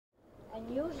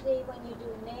And usually when you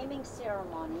do naming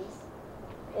ceremonies,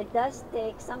 it does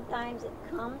take, sometimes it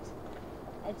comes,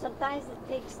 and sometimes it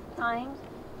takes time,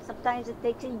 sometimes it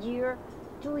takes a year,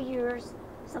 2 years,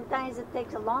 sometimes it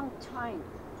takes a long time.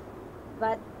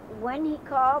 But when he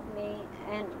called me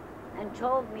and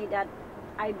told me that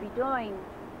I'd be doing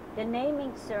the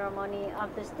naming ceremony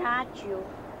of the statue,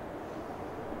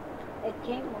 it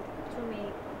came to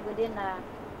me within a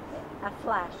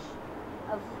flash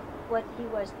of what he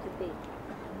was to be.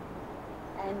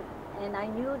 And I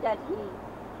knew that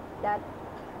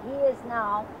he is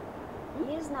now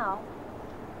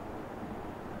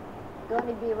going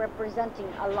to be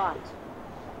representing a lot.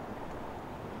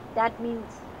 That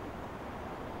means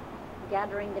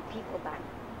gathering the people back.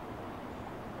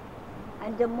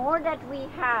 And the more that we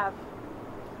have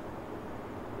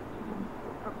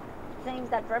things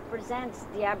that represents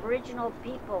the Aboriginal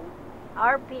people,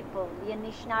 our people, the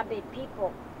Anishinaabe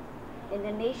people, in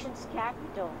the nation's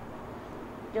capital,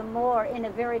 the more, in a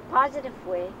very positive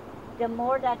way, the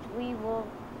more that we will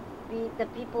be, the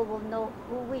people will know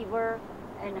who we were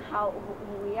and who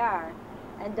we are,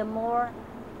 and the more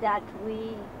that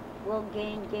we will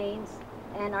gain gains,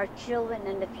 and our children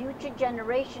and the future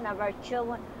generation of our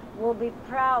children will be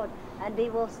proud, and they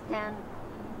will stand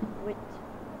with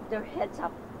their heads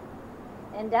up.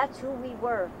 And that's who we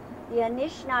were. The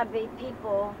Anishinaabe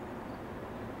people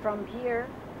from here,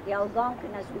 the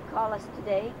Algonquin as we call us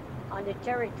today, on the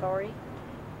territory,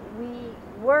 we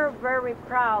were very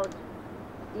proud.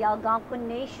 The Algonquin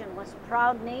nation was a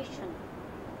proud nation.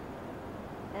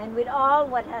 And with all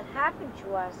what had happened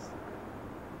to us,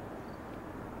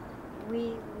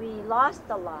 we lost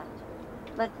a lot.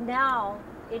 But now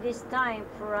it is time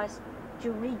for us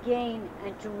to regain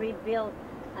and to rebuild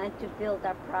and to build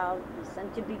our proudness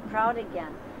and to be proud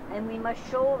again. And we must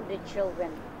show the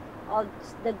children all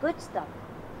the good stuff,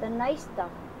 the nice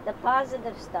stuff, the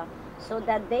positive stuff, so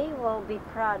that they will be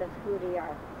proud of who they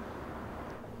are.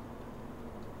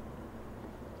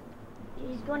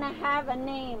 He's going to have a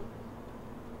name.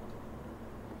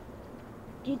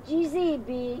 Kitchi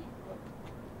Sibi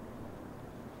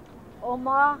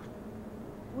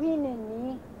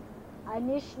Omàmìwininì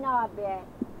Anishinabe.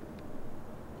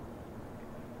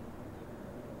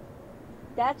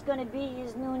 That's going to be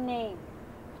his new name.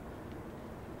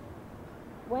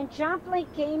 When Champlain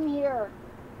came here,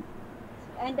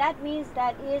 and that means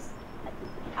that is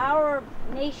our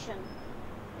nation,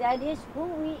 that is who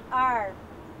we are.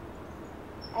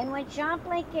 And when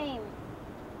Champlain came,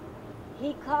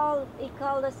 he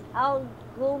called us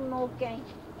Algonquin.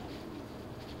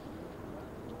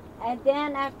 And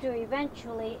then after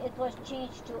eventually it was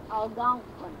changed to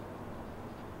Algonquin.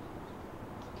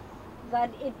 But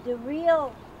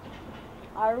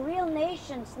our real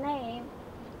nation's name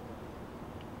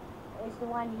is the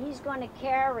one he's going to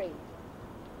carry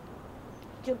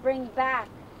to bring back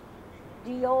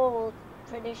the old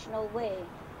traditional way.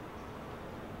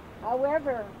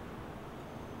 However,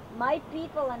 my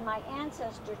people and my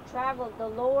ancestors traveled the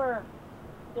lower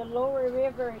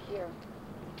river here.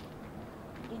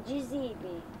 Kitchi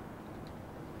Sibi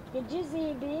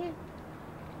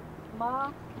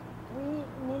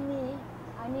Omàmìwininì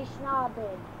Anishinabe.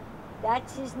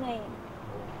 That's his name.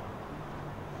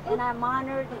 And I'm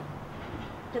honored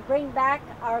to bring back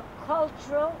our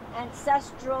cultural,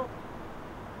 ancestral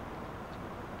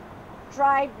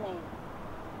tribe name.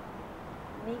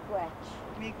 Miigwech.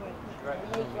 Miigwech.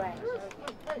 Miigwech.